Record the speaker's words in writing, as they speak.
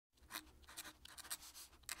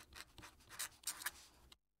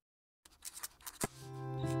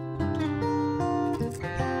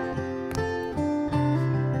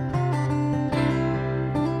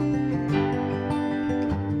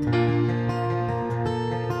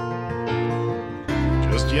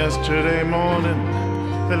Just yesterday morning,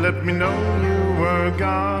 they let me know you were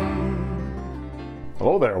gone.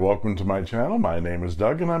 Hello there, welcome to my channel. My name is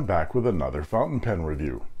Doug and I'm back with another fountain pen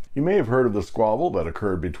review. You may have heard of the squabble that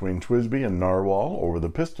occurred between TWSBI and Narwhal over the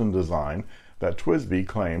piston design that TWSBI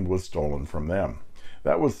claimed was stolen from them.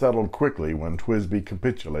 That was settled quickly when TWSBI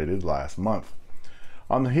capitulated last month.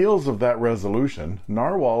 On the heels of that resolution,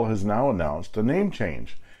 Narwhal has now announced a name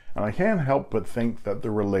change, and I can't help but think that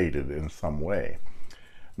they're related in some way.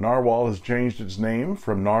 Narwhal has changed its name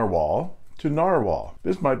from Narwhal to Narwhal.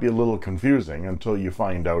 This might be a little confusing until you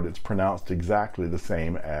find out it's pronounced exactly the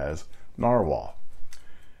same as Narwhal.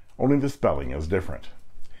 Only the spelling is different.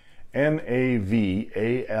 Navvalur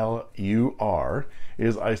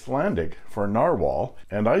is Icelandic for Narwhal,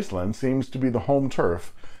 and Iceland seems to be the home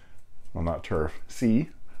turf, well not turf, sea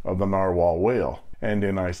of the Narwhal whale. And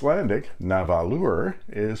in Icelandic, Nahvalur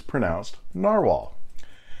is pronounced Narwhal.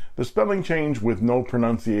 The spelling change with no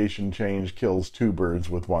pronunciation change kills two birds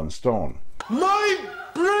with one stone. My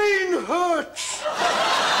brain hurts!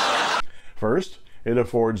 First, it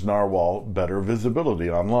affords Narwhal better visibility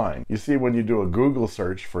online. You see, when you do a Google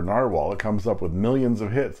search for Narwhal, it comes up with millions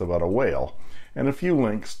of hits about a whale and a few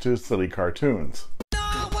links to silly cartoons.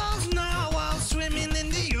 Narwhals swimming in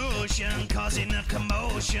the ocean, causing a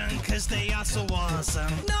commotion, cause they are so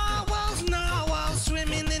awesome. Narwhals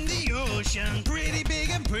swimming in the ocean, pretty big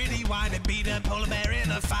and pretty wide, and beat a polar bear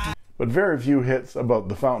in a fight. But very few hits about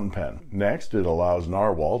the fountain pen. Next, it allows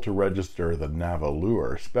Narwhal to register the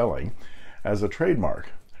Nahvalur spelling as a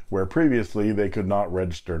trademark, where previously they could not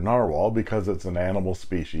register Narwhal because it's an animal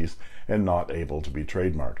species and not able to be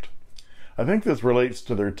trademarked. I think this relates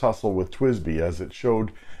to their tussle with TWSBI, as it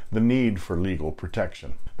showed the need for legal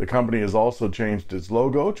protection. The company has also changed its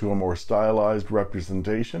logo to a more stylized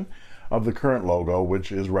representation of the current logo,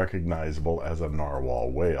 which is recognizable as a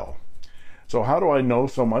Narwhal whale. So how do I know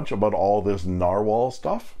so much about all this Narwhal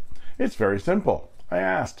stuff? It's very simple. I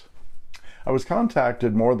asked. I was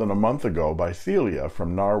contacted more than a month ago by Celia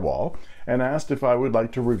from Narwhal and asked if I would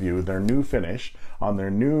like to review their new finish on their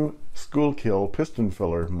new Schuylkill piston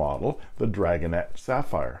filler model, the Dragonet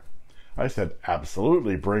Sapphire. I said,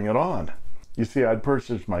 absolutely, bring it on. You see, I'd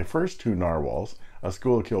purchased my first two Narwhals, a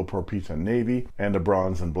Schuylkill Porpita Navy and a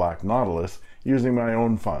bronze and black Nautilus, using my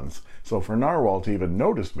own funds, so for Narwhal to even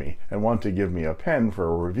notice me and want to give me a pen for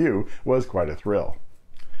a review was quite a thrill.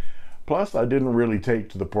 Plus, I didn't really take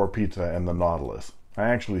to the Porpita and the Nautilus. I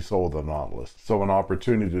actually sold the Nautilus, so an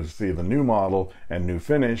opportunity to see the new model and new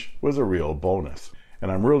finish was a real bonus.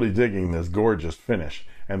 And I'm really digging this gorgeous finish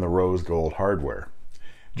and the rose gold hardware.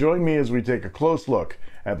 Join me as we take a close look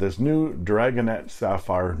at this new Dragonet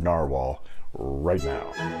Sapphire Narwhal right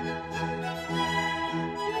now.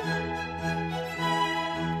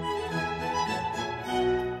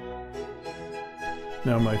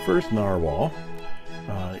 Now, my first Narwhal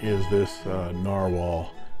is this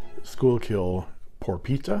Narwhal Schuylkill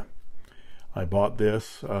Porpita. I bought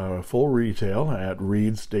this full retail at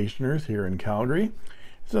Reids stationers here in Calgary.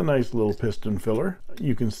 It's a nice little piston filler.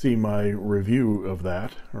 You can see my review of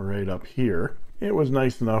that right up here. It was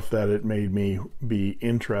nice enough that it made me be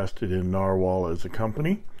interested in Narwhal as a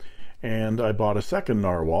company, and I bought a second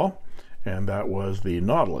Narwhal, and that was the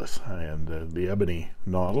Nautilus, and the ebony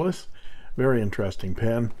Nautilus. Very interesting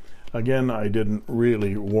pen. Again, I didn't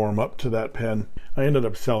really warm up to that pen. I ended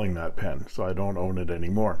up selling that pen, so I don't own it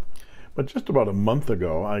anymore. But just about a month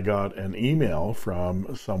ago, I got an email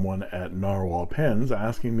from someone at Narwhal Pens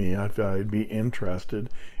asking me if I'd be interested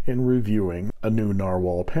in reviewing a new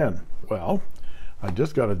Narwhal pen. Well, I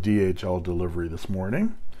just got a DHL delivery this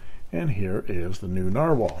morning, and here is the new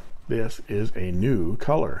Narwhal. This is a new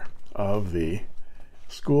color of the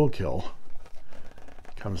Schuylkill.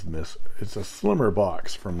 Comes in this, it's a slimmer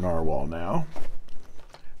box from Narwhal now.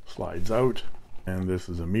 Slides out, and this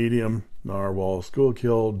is a medium Narwhal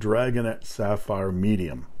Schuylkill Dragonet Sapphire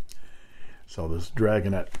medium. So this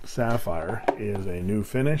Dragonet Sapphire is a new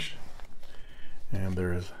finish, and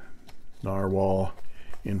there's Narwhal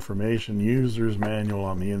information, user's manual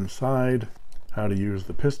on the inside, how to use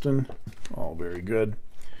the piston, all very good.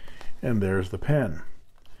 And there's the pen,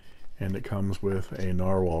 and it comes with a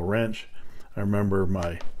Narwhal wrench. I remember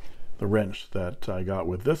the wrench that I got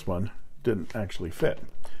with this one didn't actually fit,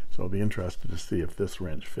 so I'll be interested to see if this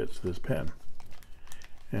wrench fits this pen.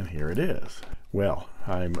 And here it is. Well,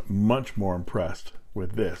 I'm much more impressed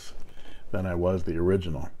with this than I was the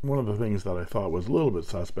original. One of the things that I thought was a little bit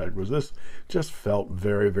suspect was this just felt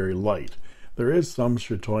very, very light. There is some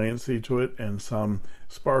chatoyancy to it and some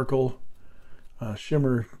sparkle,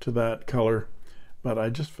 shimmer to that color, but I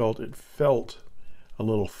just felt it felt a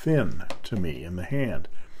little thin to me in the hand.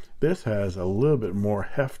 This has a little bit more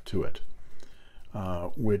heft to it,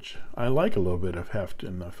 which I like a little bit of heft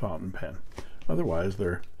in the fountain pen. Otherwise,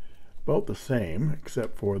 they're about the same,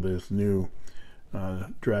 except for this new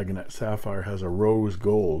Dragonet Sapphire has a rose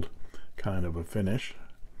gold kind of a finish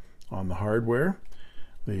on the hardware.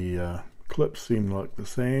 The clips seem to look the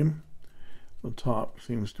same. The top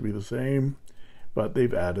seems to be the same, but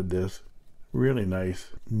they've added this really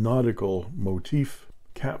nice nautical motif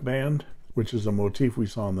cap band, which is a motif we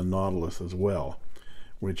saw on the Nautilus as well,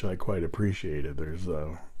 which I quite appreciated. There's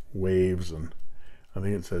waves, and I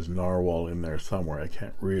think it says Narwhal in there somewhere. I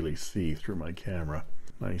can't really see through my camera.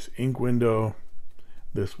 Nice ink window.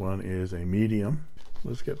 This one is a medium.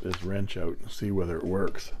 Let's get this wrench out and see whether it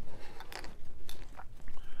works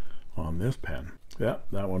on this pen. Yeah,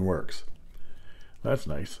 that one works. That's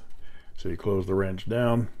nice. So you close the wrench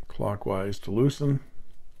down clockwise to loosen,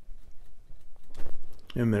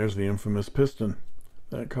 and there's the infamous piston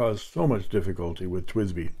that caused so much difficulty with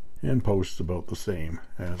TWSBI, and posts about the same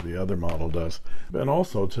as the other model does. And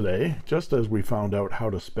also today, just as we found out how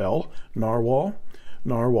to spell Narwhal,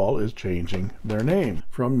 Narwhal is changing their name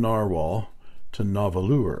from Narwhal to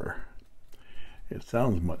Nahvalur. It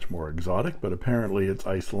sounds much more exotic, but apparently it's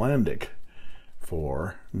Icelandic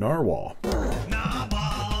for narwhal.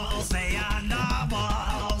 Narwhals, they are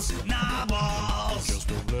narwhals, narwhals. Just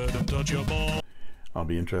don't let them touch your ball. I'll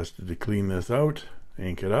be interested to clean this out,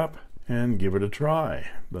 ink it up, and give it a try.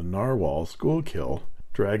 The Narwhal Schuylkill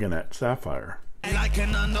Dragonet Sapphire. Like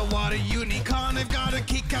an underwater unicorn, they've got a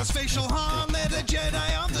kick-ass facial harm. They're the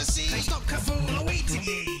Jedi of the sea. They stop Cthulhu awaiting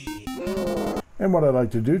ye. And what I'd like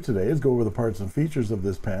to do today is go over the parts and features of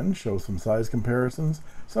this pen, show some size comparisons,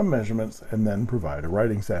 some measurements, and then provide a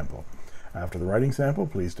writing sample. After the writing sample,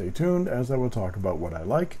 please stay tuned as I will talk about what I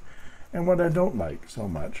like and what I don't like so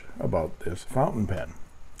much about this fountain pen.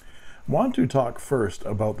 I want to talk first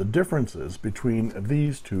about the differences between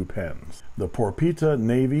these two pens, the Porpita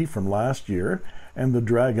Navy from last year and the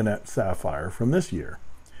Dragonet Sapphire from this year.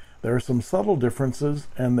 There are some subtle differences,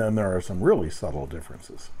 and then there are some really subtle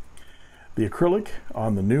differences. The acrylic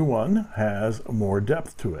on the new one has more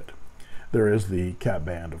depth to it. There is the cap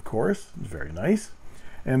band, of course, it's very nice,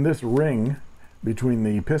 and this ring between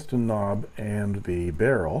the piston knob and the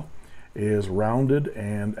barrel is rounded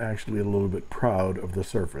and actually a little bit proud of the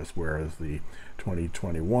surface, whereas the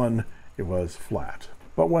 2021 it was flat.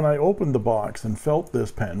 But when I opened the box and felt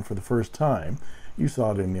this pen for the first time, you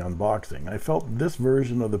saw it in the unboxing, I felt this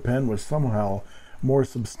version of the pen was somehow more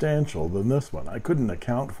substantial than this one. I couldn't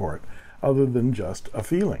account for it other than just a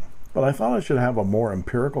feeling. But I thought I should have a more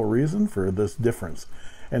empirical reason for this difference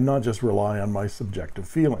and not just rely on my subjective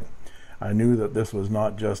feeling. I knew that this was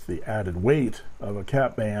not just the added weight of a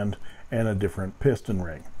cap band and a different piston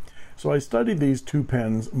ring. So I studied these two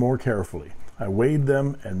pens more carefully. I weighed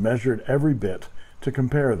them and measured every bit to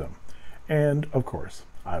compare them. And, of course,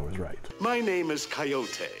 I was right. My name is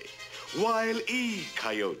Coyote. Wile-E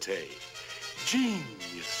Coyote.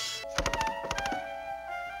 Genius.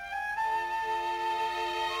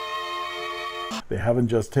 They haven't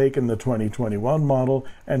just taken the 2021 model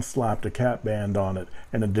and slapped a cap band on it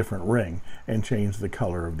and a different ring and changed the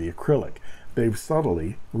color of the acrylic. They've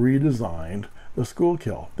subtly redesigned the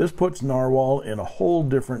Schuylkill. This puts Narwhal in a whole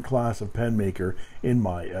different class of pen maker in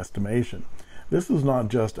my estimation. This is not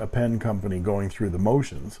just a pen company going through the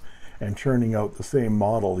motions and churning out the same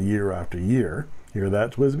model year after year. Hear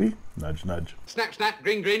that, TWSBI? Nudge, nudge. Snap, snap,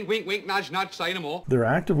 grin, grin, wink, wink, nudge, nudge, say no more. They're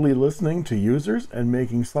actively listening to users and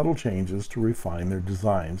making subtle changes to refine their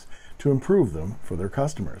designs to improve them for their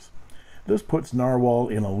customers. This puts Narwhal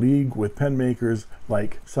in a league with pen makers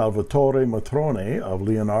like Salvatore Matrone of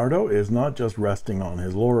Leonardo is not just resting on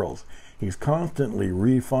his laurels. He's constantly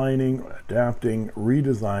refining, adapting,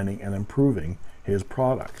 redesigning, and improving his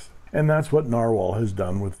products. And that's what Narwhal has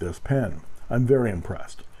done with this pen. I'm very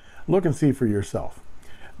impressed. Look and see for yourself.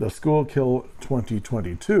 The Schuylkill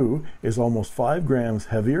 2022 is almost 5 grams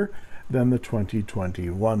heavier than the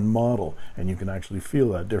 2021 model, and you can actually feel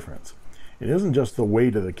that difference. It isn't just the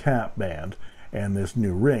weight of the cap band and this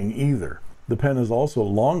new ring either. The pen is also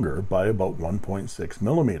longer by about 1.6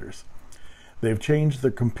 millimeters. They've changed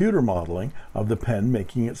the computer modeling of the pen,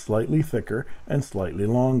 making it slightly thicker and slightly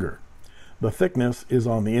longer. The thickness is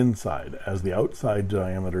on the inside, as the outside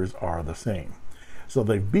diameters are the same. So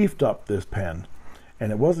they've beefed up this pen,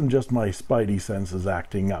 and it wasn't just my spidey senses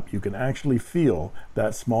acting up. You can actually feel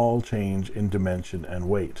that small change in dimension and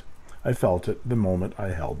weight. I felt it the moment I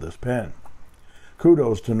held this pen.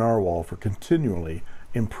 Kudos to Narwhal for continually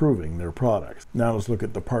improving their products. Now let's look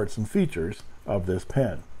at the parts and features of this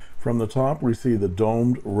pen. From the top, we see the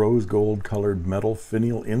domed rose gold colored metal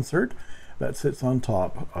finial insert that sits on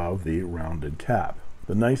top of the rounded cap.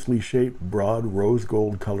 The nicely shaped, broad, rose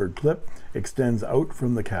gold colored clip extends out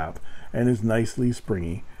from the cap and is nicely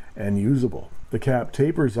springy and usable. The cap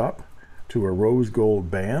tapers up to a rose gold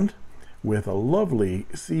band with a lovely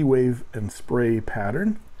sea wave and spray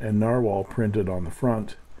pattern and narwhal printed on the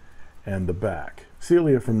front and the back.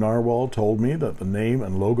 Celia from Narwhal told me that the name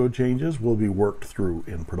and logo changes will be worked through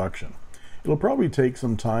in production. It'll probably take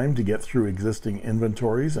some time to get through existing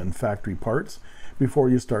inventories and factory parts before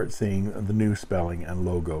you start seeing the new spelling and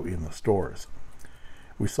logo in the stores.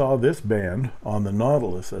 We saw this band on the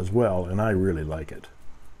Nautilus as well, and I really like it.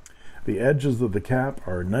 The edges of the cap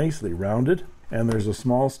are nicely rounded, and there's a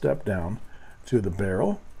small step down to the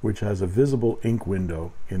barrel, which has a visible ink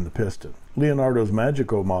window in the piston. Leonardo's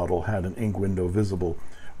Magico model had an ink window visible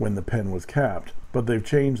when the pen was capped, but they've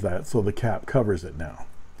changed that so the cap covers it now.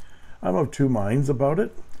 I'm of two minds about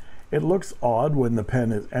it. It looks odd when the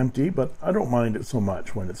pen is empty, but I don't mind it so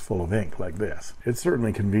much when it's full of ink like this. It's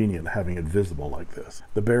certainly convenient having it visible like this.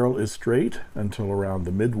 The barrel is straight until around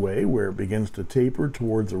the midway, where it begins to taper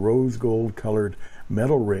towards a rose gold colored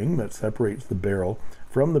metal ring that separates the barrel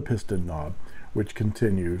from the piston knob, which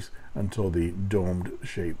continues until the domed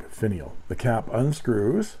shape finial. The cap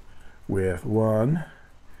unscrews with 1,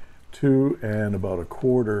 2, and about a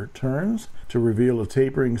quarter turns to reveal a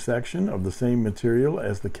tapering section of the same material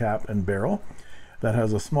as the cap and barrel that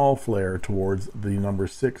has a small flare towards the number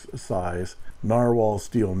 6 size Narwhal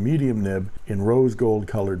steel medium nib in rose gold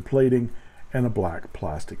colored plating and a black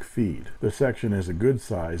plastic feed. The section is a good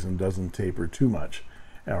size and doesn't taper too much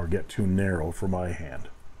or get too narrow for my hand.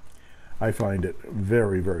 I find it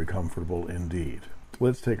very, very comfortable indeed.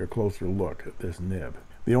 Let's take a closer look at this nib.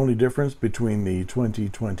 The only difference between the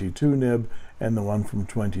 2022 nib and the one from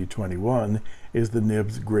 2021 is the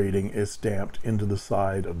nib's grading is stamped into the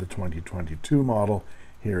side of the 2022 model.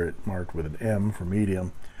 Here it marked with an M for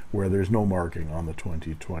medium, where there's no marking on the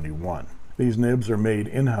 2021. These nibs are made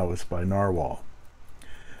in-house by Narwhal.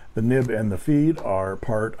 The nib and the feed are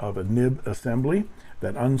part of a nib assembly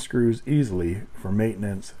that unscrews easily for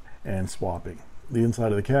maintenance and swapping. The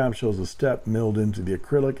inside of the cap shows a step milled into the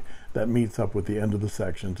acrylic that meets up with the end of the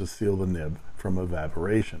section to seal the nib from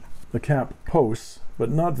evaporation. The cap posts, but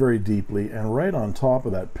not very deeply, and right on top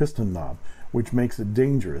of that piston knob, which makes it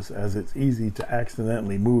dangerous as it's easy to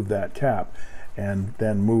accidentally move that cap and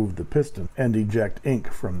then move the piston and eject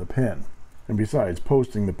ink from the pen. And besides,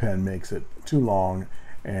 posting the pen makes it too long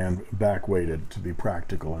and back-weighted to be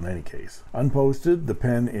practical in any case. Unposted, the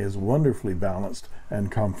pen is wonderfully balanced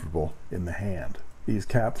and comfortable in the hand. These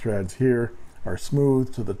cap threads here are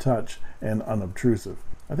smooth to the touch and unobtrusive.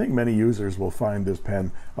 I think many users will find this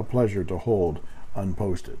pen a pleasure to hold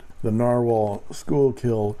unposted. The Narwhal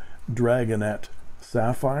Schuylkill Dragonet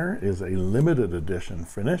Sapphire is a limited edition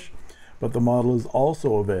finish, but the model is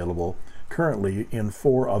also available currently in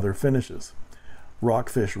 4 other finishes: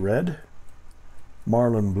 Rockfish Red,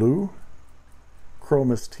 Marlin Blue,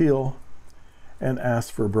 Chromis Teal, and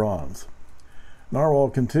Asphor Bronze. Narwhal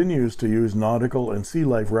continues to use nautical and sea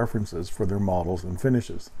life references for their models and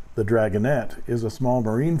finishes. The Dragonet is a small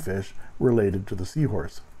marine fish related to the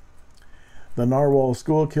seahorse. The Narwhal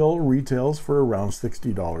Schuylkill retails for around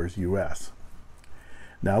 $60 US.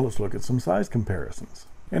 Now let's look at some size comparisons.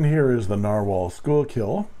 And here is the Narwhal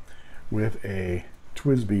Schuylkill with a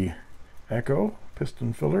TWSBI Echo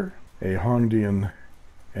piston filler, a Hongdian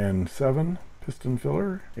N7 piston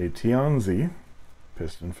filler, a Tianzi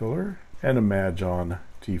piston filler, and a Majon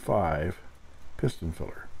T5 piston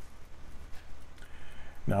filler.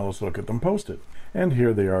 Now let's look at them posted. And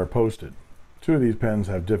here they are posted. 2 of these pens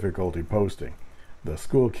have difficulty posting. The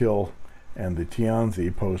Schuylkill and the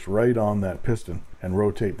Tianzi post right on that piston and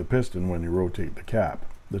rotate the piston when you rotate the cap.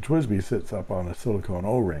 The TWSBI sits up on a silicone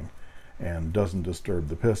O-ring and doesn't disturb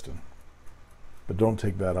the piston. But don't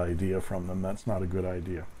take that idea from them. That's not a good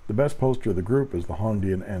idea. The best poster of the group is the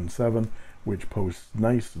Hongdian N7, which posts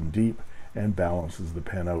nice and deep and balances the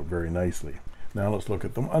pen out very nicely. Now let's look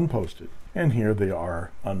at them unposted. And here they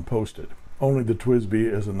are unposted. Only the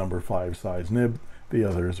TWSBI is a number 5 size nib. The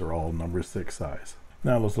others are all number 6 size.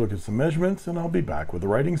 Now let's look at some measurements, and I'll be back with a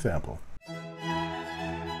writing sample.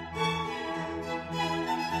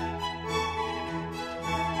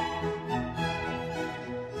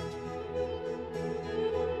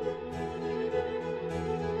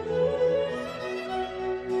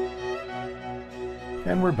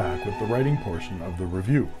 And we're back with the writing portion of the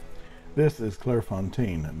review. This is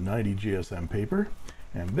Clairefontaine 90 GSM paper,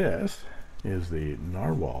 and this is the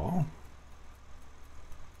Narwhal.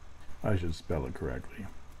 I should spell it correctly.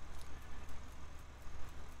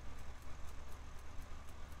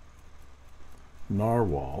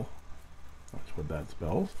 Narwhal That's what that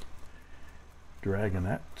spells.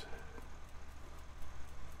 Dragonet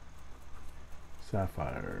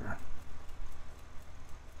Sapphire.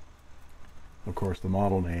 Of course, the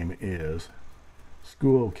model name is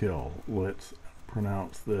Schuylkill. Let's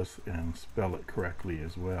pronounce this and spell it correctly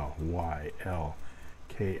as well. Y-L-K-I-L-L.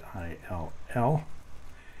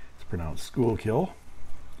 It's pronounced Schuylkill,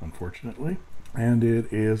 unfortunately. And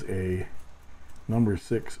it is a number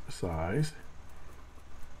 6 size,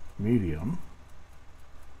 medium,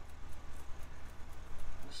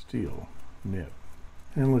 steel nib.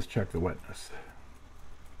 And let's check the wetness.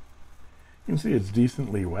 You can see it's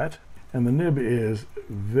decently wet, and the nib is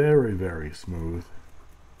very, very smooth,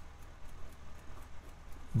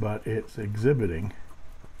 but it's exhibiting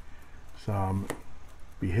some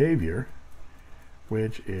behavior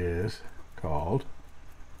which is called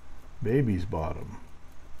baby's bottom.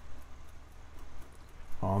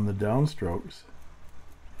 On the downstrokes,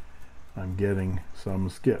 I'm getting some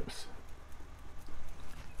skips.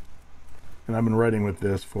 And I've been writing with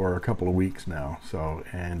this for a couple of weeks now,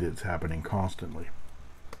 and it's happening constantly.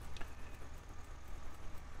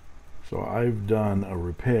 So I've done a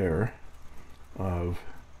repair of,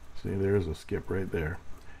 see, there's a skip right there,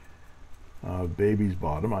 baby's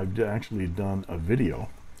bottom. I've actually done a video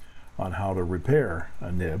on how to repair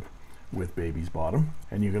a nib with baby's bottom,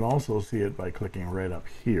 and you can also see it by clicking right up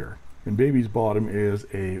here. And baby's bottom is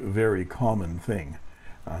a very common thing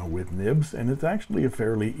with nibs, and it's actually a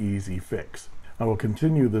fairly easy fix. I will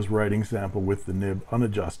continue this writing sample with the nib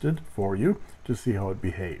unadjusted for you to see how it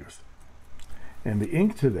behaves. And the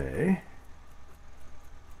ink today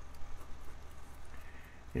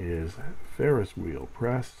is Ferris wheel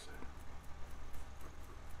press,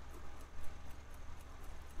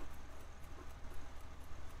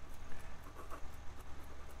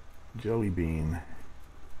 jelly bean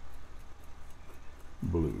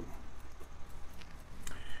blue.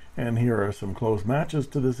 And here are some close matches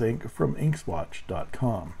to this ink from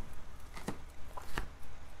inkswatch.com.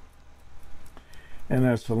 And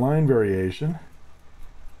as to line variation,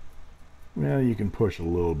 well, you can push a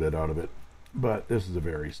little bit out of it, but this is a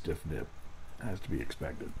very stiff nib, as to be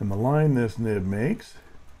expected. And the line this nib makes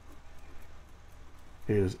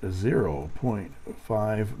is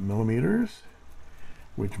 0.5 millimeters,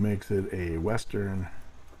 which makes it a Western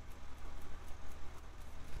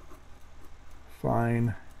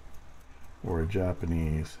fine or a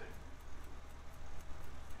Japanese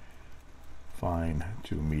fine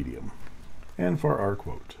to medium. And for our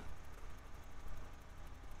quote,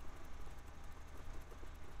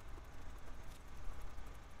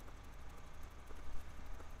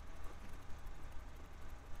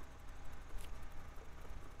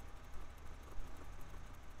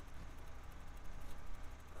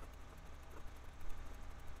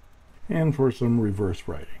 and for some reverse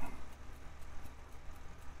writing.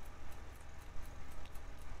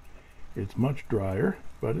 It's much drier,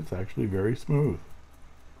 but it's actually very smooth,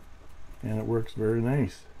 and it works very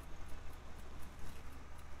nice.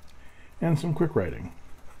 And some quick writing.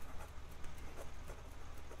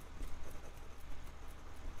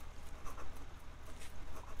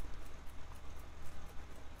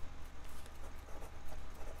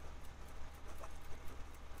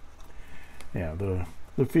 Yeah, the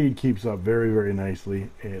feed keeps up very, very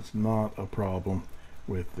nicely. It's not a problem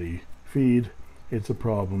with the feed. It's a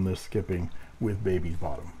problem, this skipping, with baby's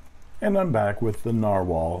bottom. And I'm back with the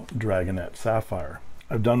Narwhal Dragonet Sapphire.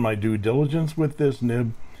 I've done my due diligence with this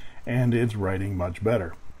nib, and it's writing much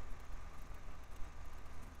better.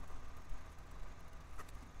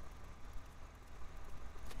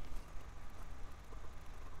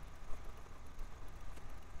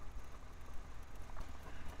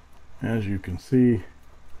 As you can see,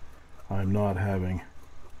 I'm not having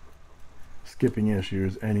skipping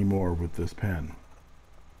issues anymore with this pen.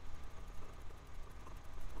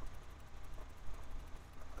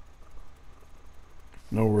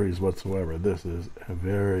 No worries whatsoever. This is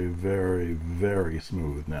very, very, very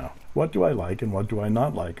smooth now. What do I like and what do I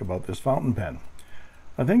not like about this fountain pen?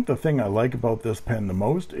 I think the thing I like about this pen the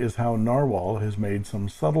most is how Narwhal has made some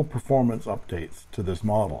subtle performance updates to this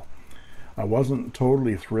model. I wasn't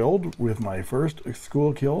totally thrilled with my first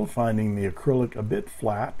Schuylkill, finding the acrylic a bit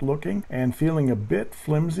flat looking and feeling a bit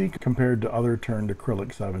flimsy compared to other turned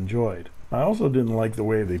acrylics I've enjoyed. I also didn't like the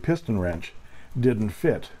way the piston wrench didn't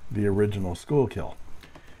fit the original Schuylkill.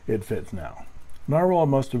 It fits now. Narwhal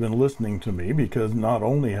must have been listening to me, because not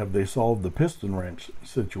only have they solved the piston wrench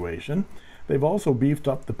situation, they've also beefed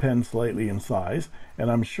up the pen slightly in size, and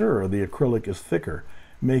I'm sure the acrylic is thicker,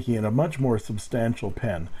 making it a much more substantial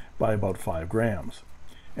pen by about 5 grams.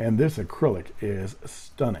 And this acrylic is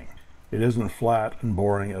stunning. It isn't flat and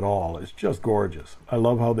boring at all. It's just gorgeous. I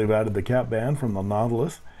love how they've added the cap band from the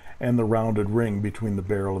Nautilus and the rounded ring between the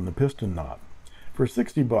barrel and the piston knot. For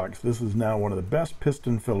 60 bucks, this is now one of the best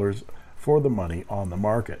piston fillers for the money on the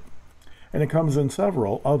market. And it comes in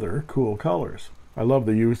several other cool colors. I love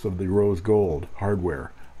the use of the rose gold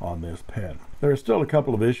hardware on this pen. There are still a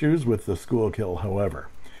couple of issues with the Schuylkill, however.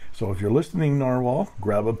 So if you're listening, Narwhal,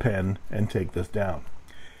 grab a pen and take this down.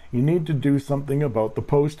 You need to do something about the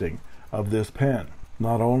posting of this pen.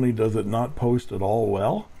 Not only does it not post at all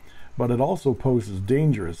well, but it also posts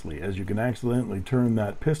dangerously, as you can accidentally turn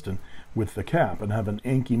that piston with the cap and have an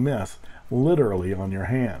inky mess literally on your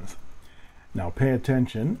hands. Now pay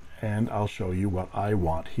attention and I'll show you what I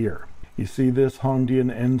want here. You see this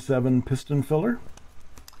Hongdian N7 piston filler?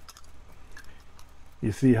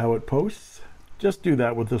 You see how it posts? Just do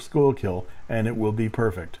that with the Schuylkill and it will be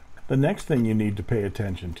perfect. The next thing you need to pay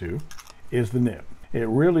attention to is the nib. It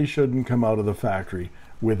really shouldn't come out of the factory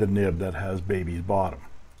with a nib that has baby's bottom.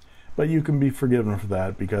 But you can be forgiven for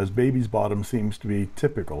that because baby's bottom seems to be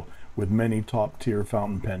typical with many top-tier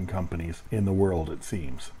fountain pen companies in the world, it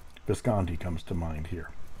seems. Visconti comes to mind here.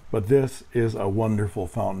 But this is a wonderful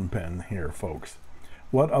fountain pen here, folks.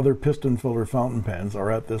 What other piston filler fountain pens are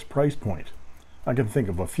at this price point? I can think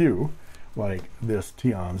of a few, like this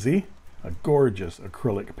Tianzi, a gorgeous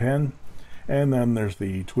acrylic pen, and then there's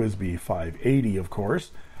the TWSBI 580, of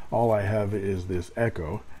course. All I have is this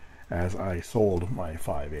Echo, as I sold my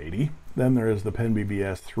 580. Then there is the Pen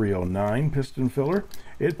BBS 309 piston filler.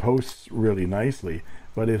 It posts really nicely,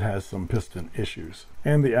 but it has some piston issues.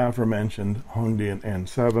 And the aforementioned Hongdian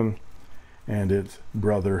N7 and its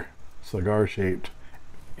brother cigar-shaped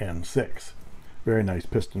N6. Very nice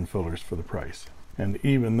piston fillers for the price. And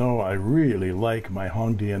even though I really like my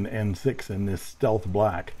Hongdian N6 in this stealth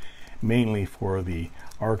black, mainly for the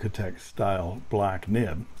architect style black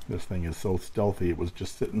nib, this thing is so stealthy it was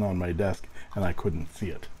just sitting on my desk and I couldn't see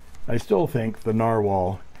it. I still think the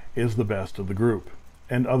Narwhal is the best of the group.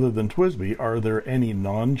 And other than TWSBI, are there any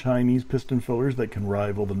non-Chinese piston fillers that can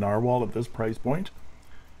rival the Narwhal at this price point?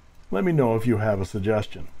 Let me know if you have a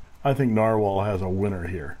suggestion. I think Narwhal has a winner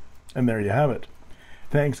here. And there you have it.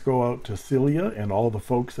 Thanks go out to Celia and all the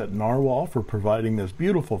folks at Narwhal for providing this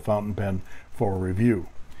beautiful fountain pen for review.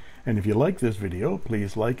 And if you like this video,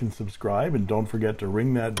 please like and subscribe, and don't forget to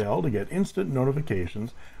ring that bell to get instant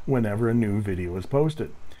notifications whenever a new video is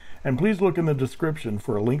posted. And please look in the description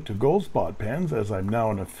for a link to Goldspot pens, as I'm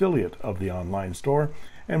now an affiliate of the online store,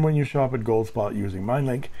 and when you shop at Goldspot using my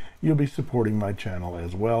link, you'll be supporting my channel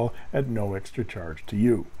as well at no extra charge to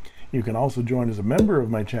you. You can also join as a member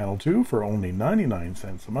of my channel too for only 99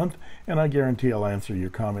 cents a month, and I guarantee I'll answer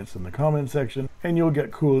your comments in the comment section, and you'll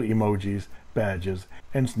get cool emojis, badges,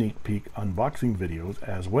 and sneak peek unboxing videos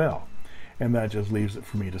as well. And that just leaves it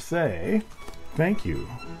for me to say thank you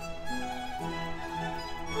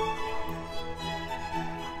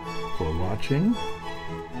for watching.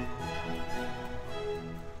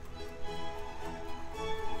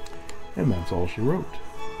 And that's all she wrote.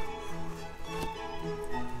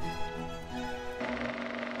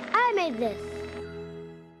 I made this.